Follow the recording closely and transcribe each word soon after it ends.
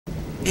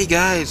Hey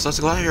guys, let's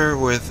go here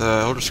with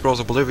Elder Scrolls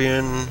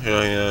Oblivion.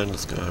 Yeah,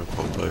 let's go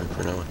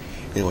for now.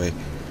 Anyway,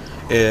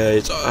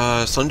 it's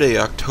Sunday,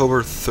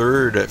 October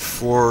 3rd at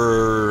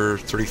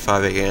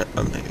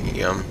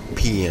 4:35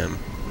 p.m.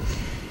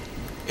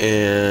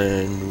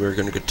 And we're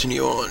gonna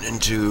continue on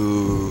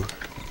into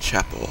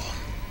Chapel.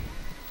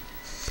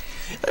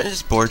 I'm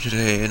just bored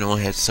today and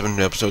only had 7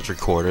 episodes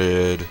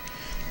recorded.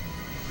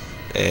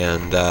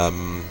 And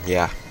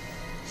yeah,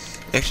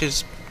 actually,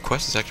 this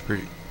quest is actually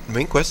pretty. The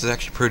main quest is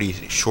actually pretty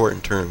short in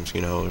terms,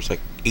 you know, there's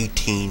like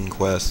 18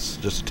 quests,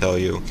 just to tell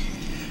you.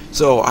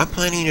 So, I'm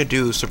planning to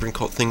do a super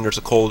cult thing. There's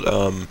a called,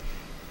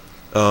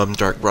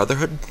 Dark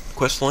Brotherhood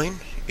quest line.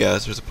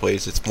 Yes, there's a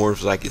place, it's more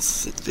of like,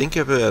 think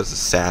of it as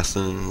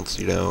assassins,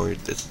 you know, it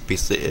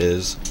basically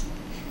is.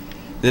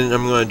 Then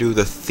I'm gonna do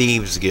the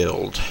Thieves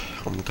Guild.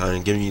 I'm kind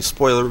of giving you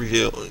spoiler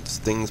reveal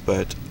things,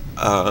 but,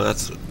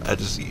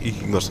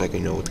 you most likely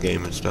know what the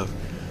game and stuff.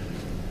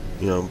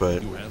 You know,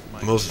 but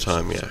most of the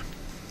time, yeah.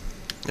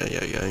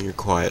 Yeah, you're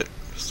quiet.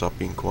 Stop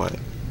being quiet.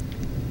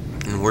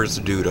 And where's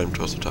the dude I'm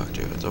supposed to talk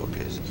to? That's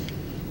okay.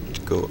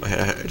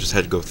 I just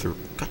had to go through.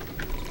 God,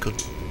 go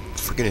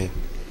freaking in.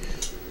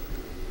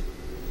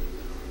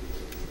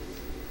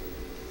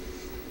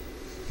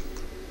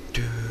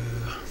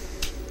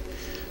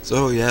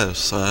 So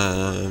yes,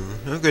 a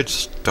good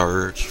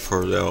start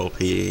for the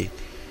LP.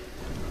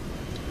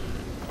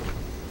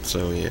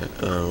 So yeah,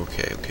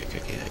 okay,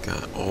 I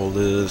got all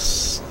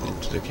this.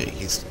 Okay,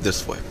 he's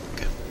this way.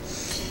 Okay.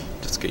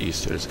 Let's get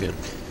used to this again.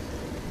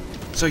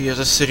 So yeah,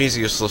 this city's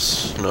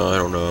useless. No, I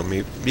don't know.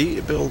 Maybe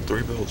a build,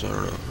 3 builds. I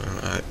don't know.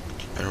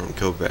 I don't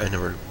go back. I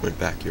never went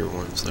back here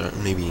once.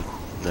 Maybe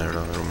I don't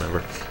know. I don't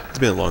remember. It's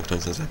been a long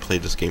time since I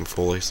played this game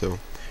fully. So,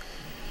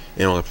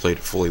 and I only played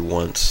it fully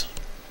once.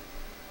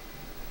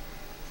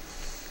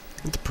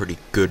 It's a pretty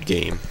good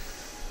game.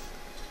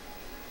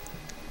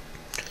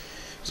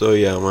 So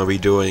yeah, I'm gonna be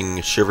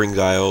doing Shivering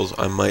Isles.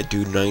 I might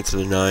do Knights of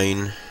the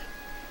Nine.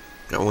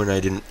 That one I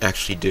didn't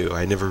actually do.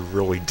 I never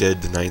really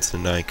did the Knights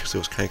of the Nine because it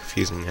was kind of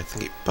confusing. I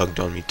think it bugged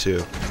on me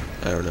too.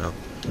 I don't know.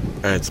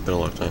 It's been a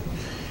long time.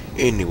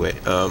 Anyway,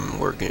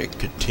 we're gonna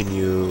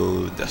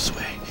continue this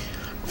way.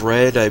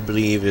 Red, I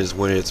believe, is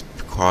when it's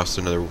across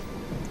another.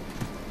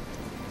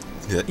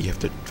 You have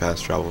to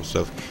fast travel and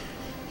stuff.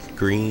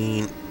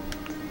 Green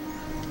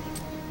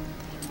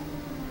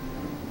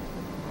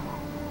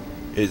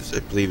is, I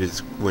believe, is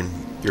when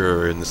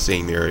you're in the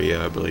same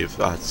area. I believe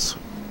that's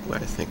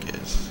what I think it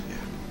is.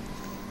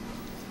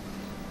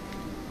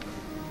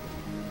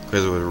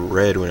 Because it was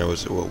red when I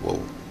was...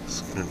 Whoa. It's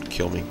gonna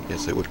kill me.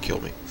 Yes, it would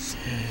kill me.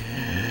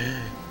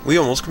 We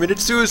almost committed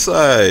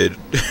suicide!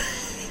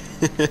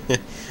 I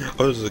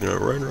was just gonna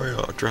run right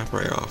off, drop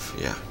right off.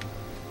 Yeah.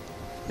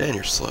 Man,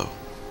 you're slow.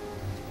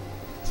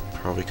 It's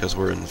probably because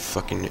we're in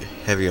fucking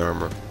heavy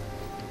armor.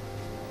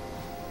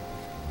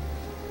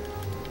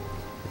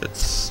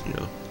 It's, you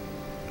know...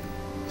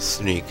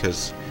 Sneak,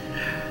 because...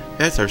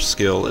 That's our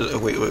skill.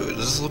 Wait,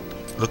 let's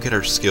look at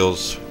our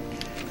skills.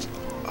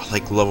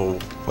 Like level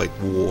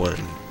 1.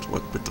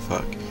 What the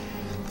fuck?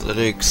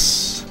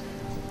 Athletics,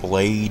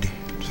 Blade.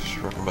 Just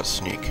talking about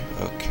Sneak.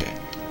 Okay.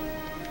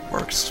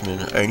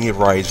 Marksman. I need to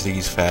rise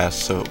these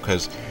fast, so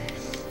because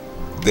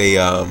they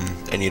I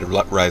need to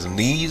rise them.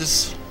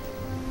 These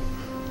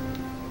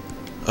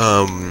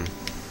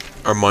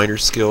are minor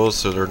skills,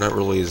 so they're not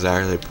really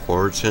exactly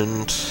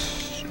important.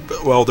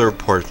 But, well, they're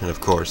important,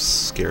 of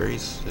course.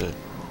 Scaries.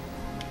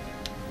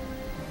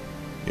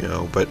 You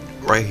know, but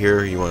right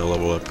here you want to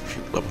level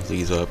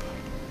these up.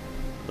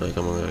 Like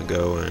I'm gonna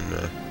go and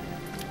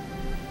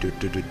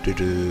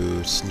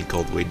sneak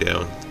all the way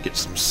down, get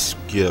some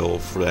skill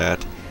for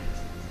that.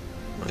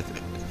 I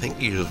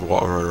think you just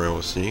run around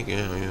with sneak.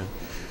 Yeah.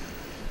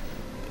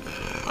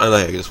 I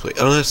like this place.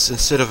 Unless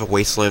instead of a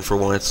wasteland for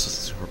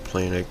once, we're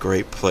playing a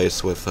great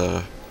place with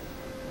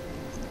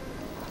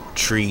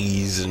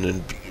trees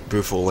and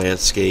beautiful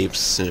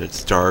landscapes, and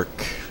it's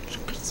dark.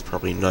 It's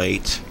probably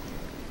night.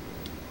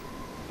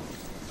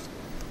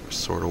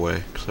 Sort of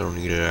way, because I don't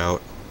need it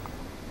out.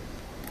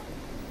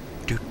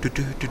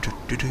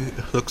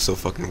 It looks so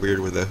fucking weird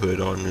with that hood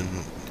on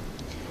and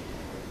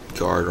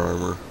guard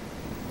armor.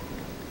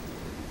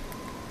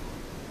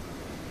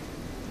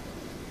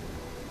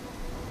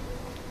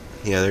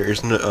 Yeah, there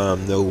is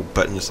no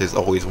button that says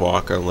always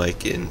walk,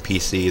 unlike in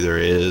PC there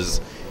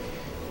is.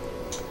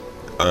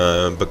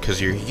 Because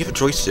you have a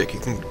joystick,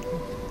 you can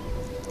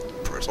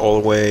press all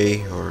the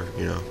way, or,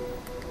 you know.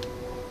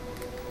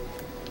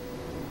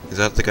 Is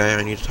that the guy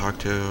I need to talk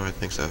to? I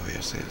think so.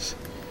 Yes, it is.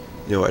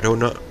 No, I don't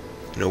know.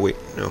 No, wait,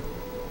 no.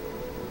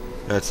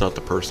 That's not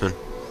the person.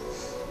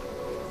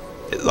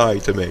 It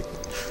lied to me. I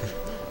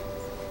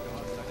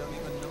don't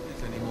even know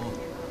this anymore.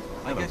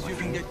 I guess you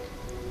can get...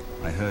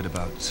 I heard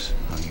about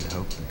how you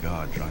helped the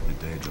guard drive the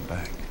Daedra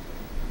back.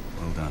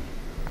 Well done.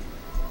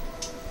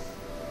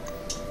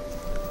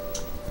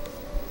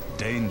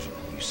 Danger,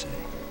 you say?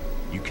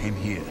 You came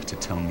here to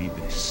tell me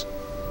this.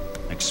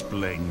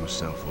 Explain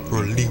yourself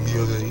or leave me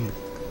alone.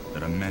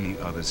 There are many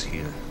others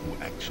here who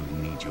actually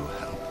need your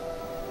help.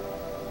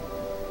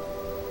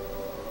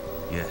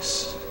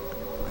 Yes,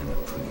 I'm a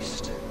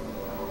priest.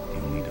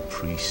 You need a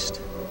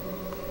priest.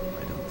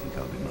 I don't think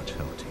I'll be much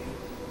help to you.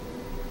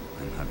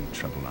 I'm having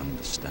trouble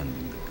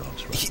understanding the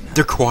gods right now.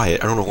 They're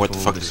quiet. I don't know what the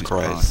All fuck this this is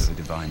cry part is. of a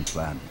divine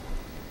plan.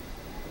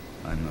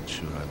 I'm not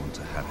sure I want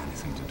to have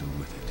anything to do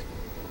with it.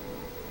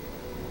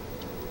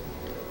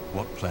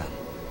 What plan?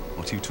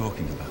 What are you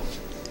talking about?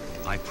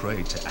 I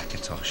prayed to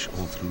Akatosh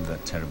all through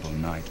that terrible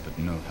night, but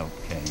no help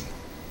came.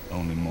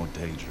 Only more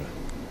Daedra.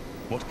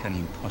 What can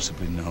you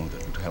possibly know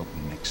that would help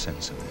me make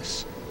sense of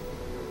this?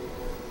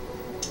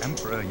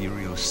 Emperor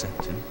Uriel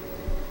Septim?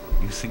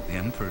 You think the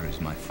Emperor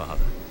is my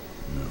father?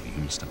 No,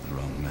 you must have the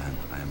wrong man.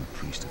 I am a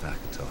priest of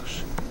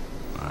Akatosh.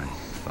 My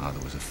father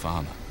was a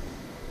farmer.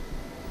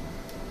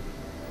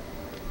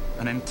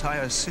 An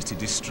entire city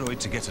destroyed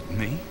to get at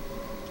me?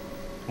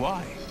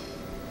 Why?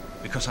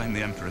 Because I'm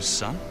the Emperor's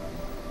son?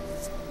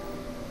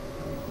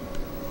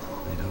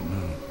 I don't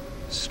know.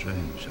 It's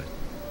strange.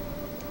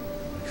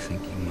 I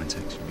think you might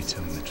actually be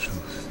telling the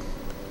truth.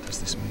 What does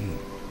this mean?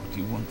 What do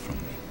you want from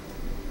me?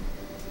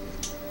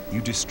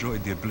 You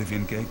destroyed the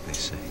Oblivion Gate, they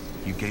say.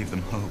 You gave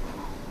them hope.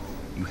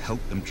 You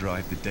helped them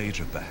drive the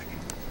Daedra back.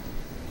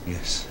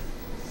 Yes.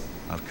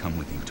 I'll come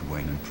with you to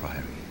Wayne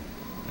Priory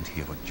and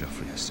hear what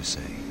Joffrey has to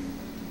say.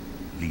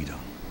 Lead on.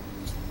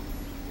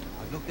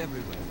 I've looked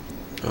everywhere.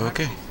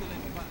 Okay.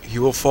 He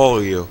will follow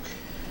you.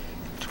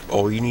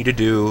 All you need to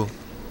do...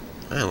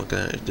 I look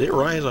at it. Did it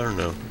rise? I don't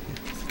know. I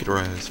think it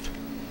rised.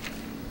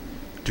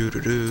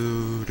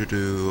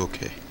 Do-do-do-do-do.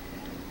 Okay.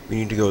 We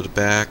need to go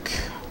back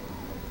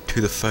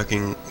to the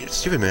fucking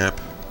stupid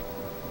map.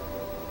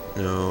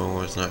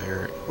 No, it's not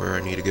here where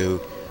I need to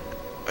go.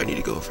 I need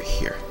to go over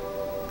here.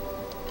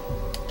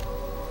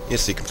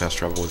 Yes, you can fast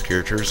travel with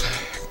characters,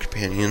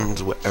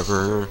 companions,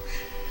 whatever.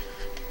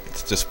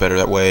 It's just better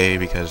that way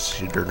because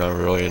they're not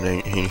really in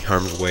any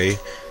harm's way.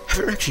 I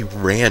haven't actually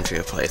ran to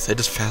a place. I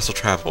just fast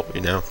travel,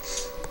 you know.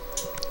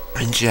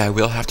 And yeah, I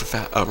will have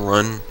to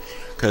run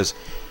because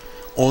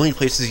only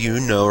places you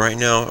know right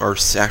now are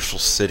actual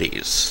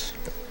cities.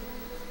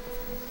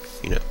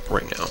 You know,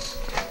 right now.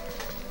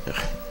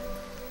 Ugh.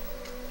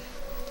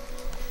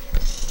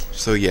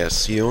 So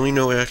yes, you only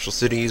know actual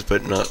cities,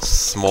 but not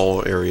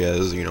small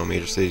areas. You know,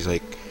 major cities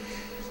like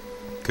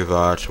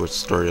Kvatch, what's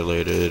story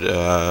related.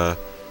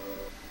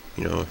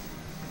 You know.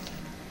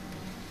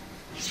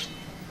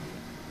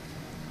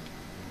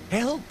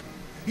 Help!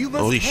 You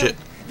must Holy help. shit.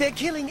 They're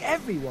killing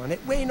everyone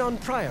at Wayne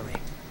Priory.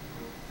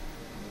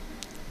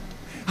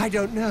 I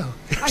don't know.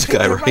 There's a think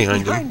guy they're right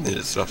behind him. me.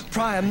 And stuff.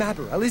 Prior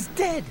Maberel is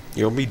dead.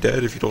 You'll be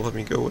dead if you don't let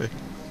me go away.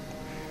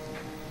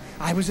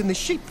 I was in the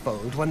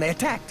sheepfold when they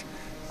attacked.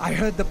 I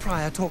heard the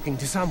prior talking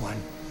to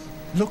someone.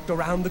 Looked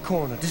around the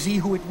corner to see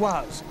who it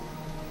was.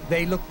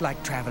 They looked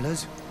like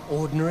travelers,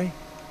 ordinary.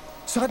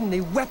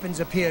 Suddenly weapons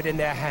appeared in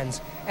their hands,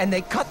 and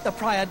they cut the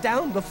prior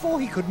down before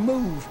he could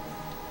move.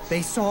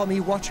 They saw me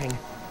watching,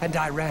 and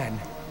I ran.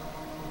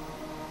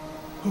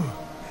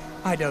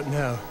 I don't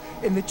know.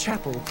 In the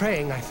chapel,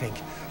 praying, I think.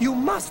 You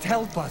must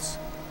help us.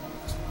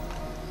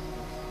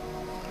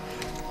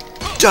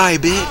 Die,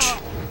 bitch!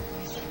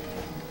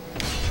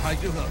 I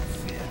do not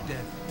fear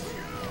death.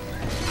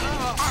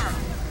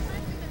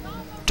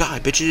 Die,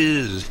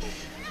 bitches!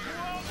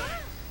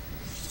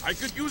 I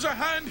could use a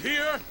hand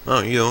here.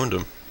 Oh, you owned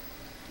him.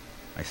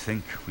 I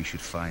think we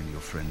should find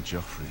your friend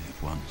Joffrey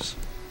at once.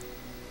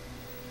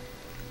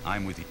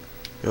 I'm with you.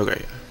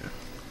 Okay.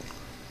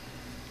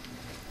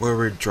 Where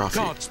were Joffrey?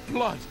 God's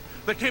blood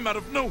that came out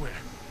of nowhere.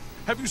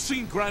 Have you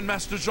seen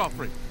Grandmaster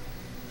Joffrey?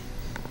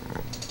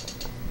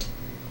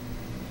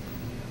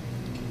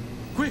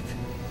 Quick!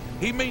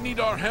 He may need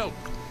our help.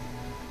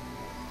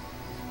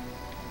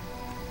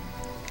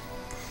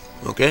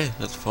 Okay,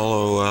 let's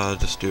follow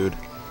this dude.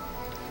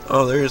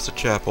 Oh, there's the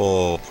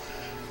chapel.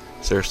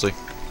 Seriously?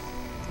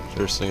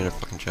 Seriously in a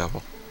fucking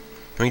chapel.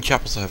 How many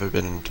chapels have I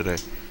been in today?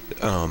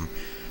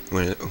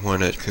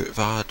 One at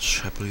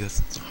Kvatch, I believe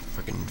that's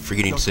fucking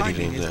forgetting Your city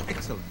timing names is now.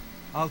 excellent.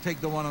 I'll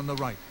take the one on the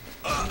right.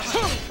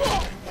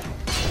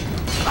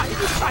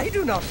 I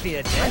do not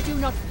fear death. I do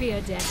not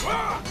fear death.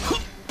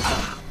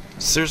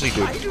 Seriously,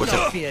 dude, I do what's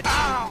not up? fear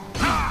death.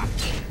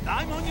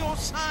 I'm on your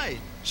side.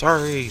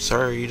 Sorry,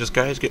 this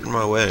guy's getting in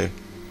my way.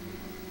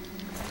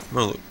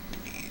 Oh, look,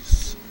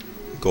 these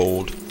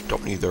gold.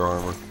 Don't need their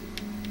armor.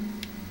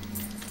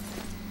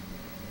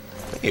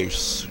 Hey,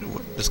 this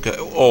guy.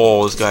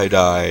 Oh, this guy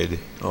died.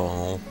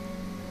 Oh.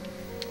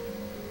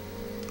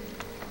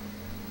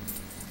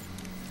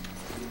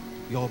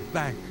 You're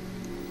back.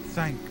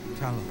 Thank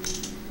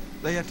Talos.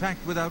 They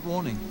attacked without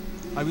warning.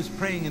 I was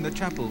praying in the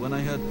chapel when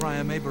I heard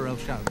Prior Maberel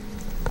shout.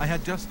 I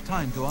had just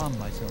time to arm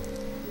myself.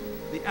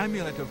 The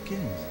Amulet of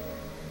Kings.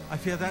 I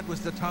fear that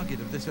was the target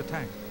of this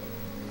attack.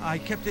 I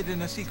kept it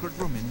in a secret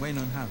room in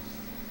Waynon House.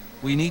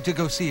 We need to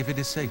go see if it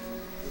is safe.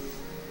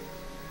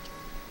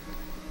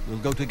 We'll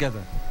go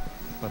together,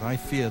 but I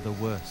fear the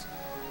worst.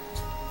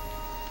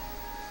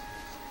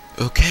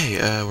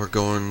 Okay, we're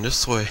going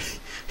this way.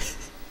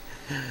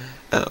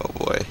 Oh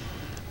boy.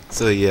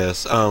 So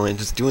yes, and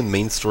just doing the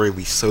main story will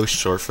be so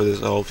short for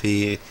this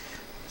LP.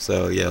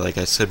 So yeah, like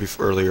I said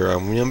before earlier,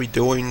 I'm gonna be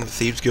doing the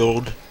Thieves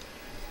Guild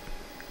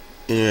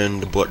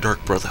and the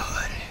Dark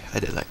Brotherhood.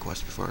 I did that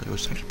quest before. It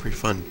was actually pretty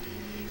fun,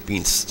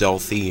 being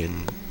stealthy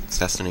and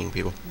assassinating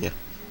people. Yeah,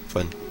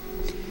 fun.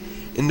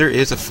 And there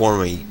is a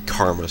form of a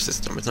karma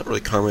system. It's not really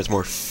karma. It's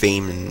more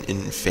fame and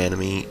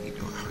infamy.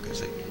 How can I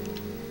say?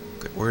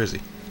 Okay, where is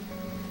he?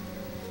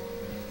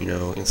 You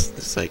know,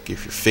 it's like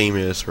if you're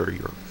famous or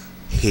you're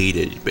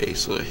hated,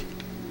 basically.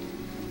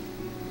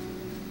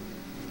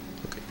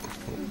 Okay,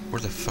 where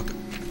the fuck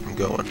am I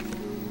going?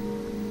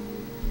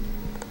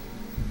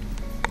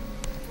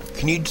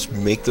 Can you just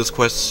make those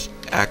quests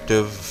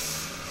active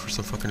for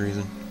some fucking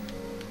reason?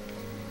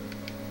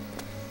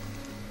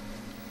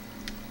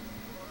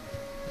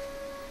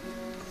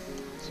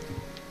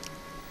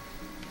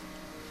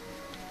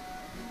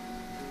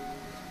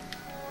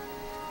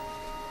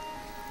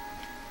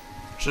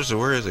 Seriously,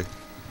 where is he?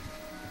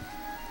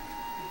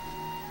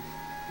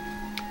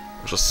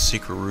 There's a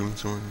secret room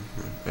somewhere.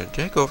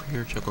 Check over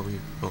here, check over here.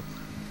 Oh.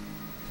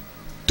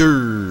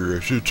 Durr, I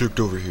should have checked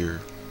over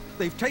here.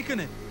 They've taken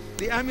it.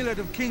 The Amulet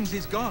of Kings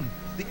is gone.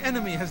 The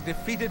enemy has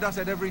defeated us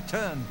at every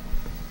turn.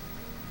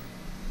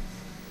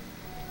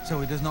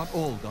 So it has not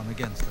all gone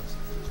against us.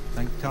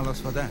 Thank Talos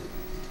for that.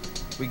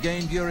 We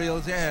gained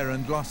Uriel's heir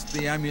and lost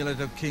the Amulet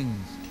of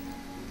Kings.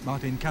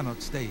 Martin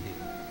cannot stay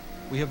here.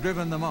 We have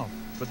driven them off,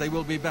 but they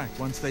will be back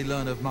once they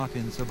learn of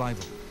Martin's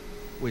survival.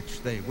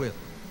 Which they will.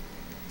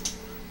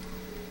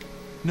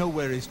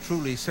 Nowhere is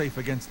truly safe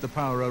against the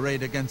power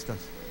arrayed against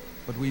us.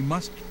 But we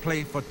must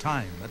play for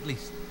time, at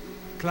least.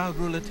 Cloud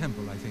Ruler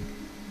Temple, I think.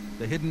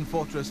 The hidden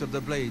fortress of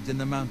the Blades in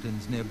the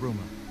mountains near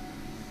Bruma.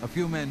 A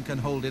few men can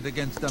hold it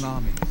against an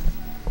army.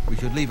 We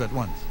should leave at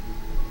once.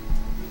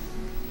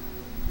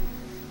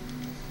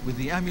 With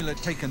the amulet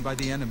taken by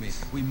the enemy,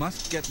 we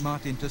must get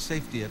Martin to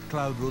safety at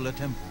Cloud Ruler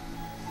Temple.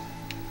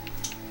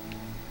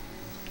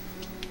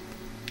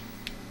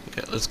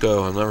 Yeah, let's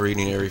go. I'm not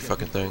reading every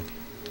fucking thing.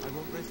 I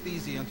won't rest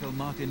easy until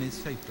Martin is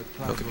safe at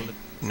Cloud Ruler.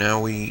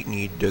 Now we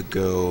need to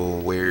go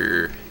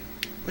where...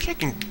 Wish I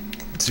can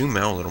zoom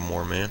out a little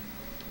more, man.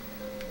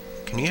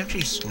 Can you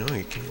actually... No,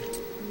 you can't.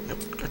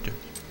 Nope, got to.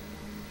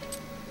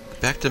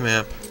 Back to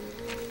map.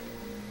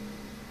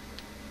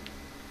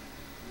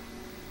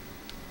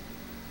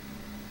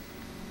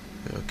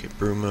 Okay,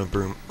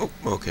 Bruma. Oh,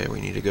 okay,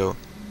 we need to go.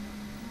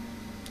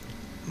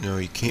 No,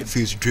 you can't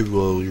face your trip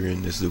while you're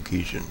in this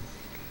location.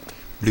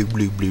 Blue,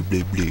 blue, blue,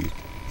 blue, blue.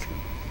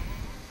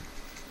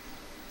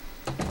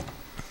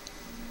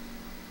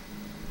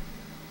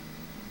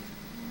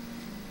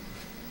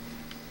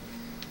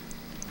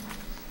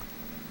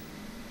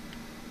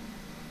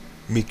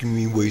 Making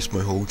me waste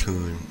my whole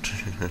time.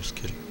 Just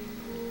kidding.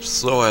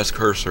 Slow ass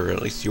cursor.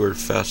 At least you were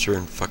faster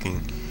in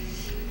fucking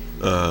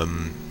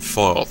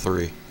Fallout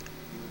 3.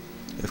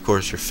 Of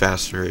course, you're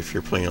faster if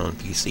you're playing on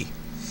PC,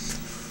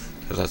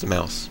 because that's a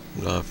mouse,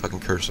 not a fucking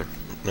cursor,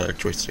 not a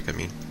joystick. I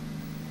mean.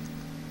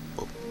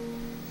 Oh.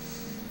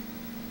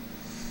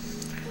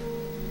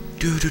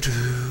 Do do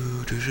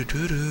do do do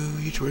do do.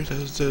 Each race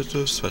has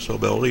its special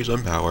abilities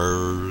and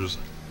powers.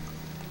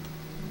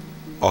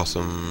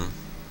 Awesome.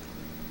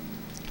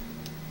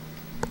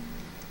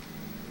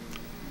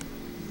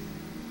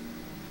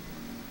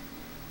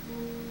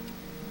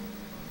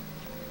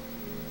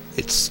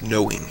 It's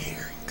snowing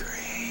here.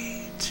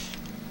 Great.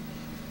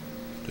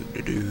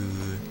 You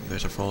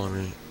guys are following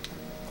me.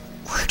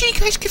 Where do you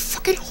guys get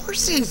fucking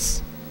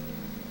horses?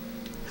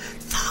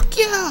 Fuck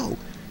you!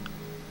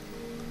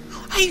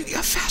 I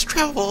fast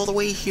travel all the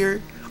way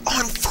here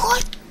on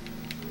foot.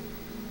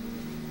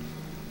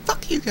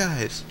 Fuck you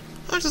guys.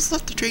 I just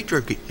let the trade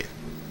drove get you.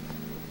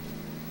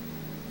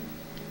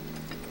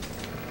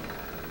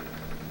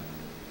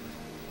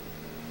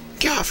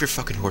 Get off your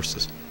fucking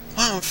horses.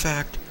 Well, in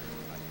fact.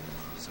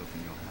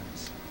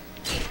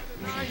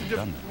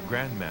 Kind of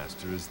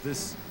Grandmaster is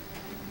this?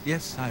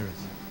 Yes,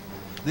 Cyrus.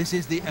 This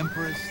is the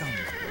Emperor's son,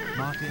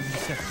 Martin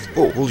Septim.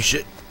 Oh, holy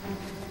shit.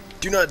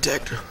 Do not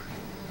attack.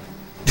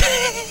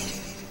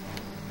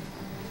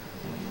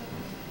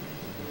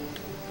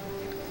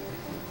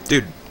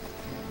 Dude.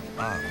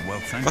 Well,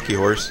 thank Fuck you,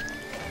 horse.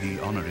 The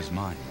honor is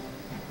mine.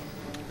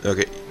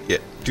 Okay, yeah,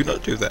 do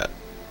not do that.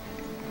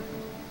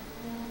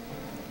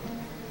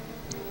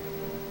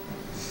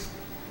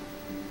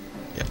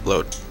 Yeah,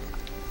 load.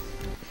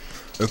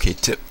 Okay,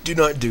 tip, do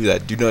not do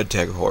that. Do not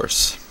attack a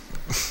horse.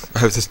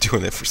 I was just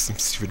doing that for some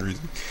stupid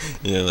reason.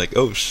 You know, like,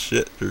 oh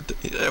shit,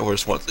 that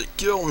horse wants to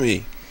kill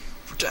me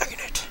for attacking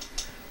it.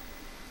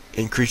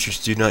 And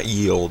creatures do not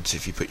yield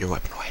if you put your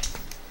weapon away.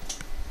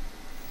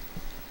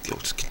 They'll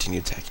just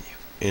continue attacking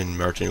you. And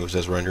Martin was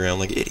just running around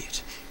like an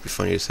idiot. It'd be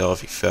funny as hell if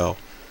he fell.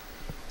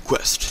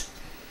 Quest.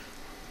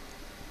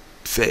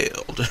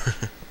 Failed.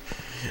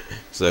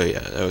 So yeah,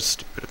 that was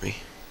stupid of me.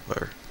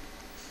 Whatever.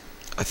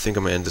 I think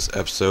I'm going to end this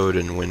episode,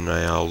 and when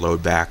I'll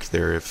load back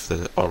there, if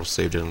the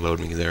autosave didn't load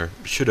me there,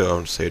 it should have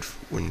autosaved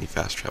when you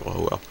fast travel.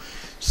 Oh well.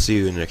 See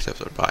you in the next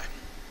episode. Bye.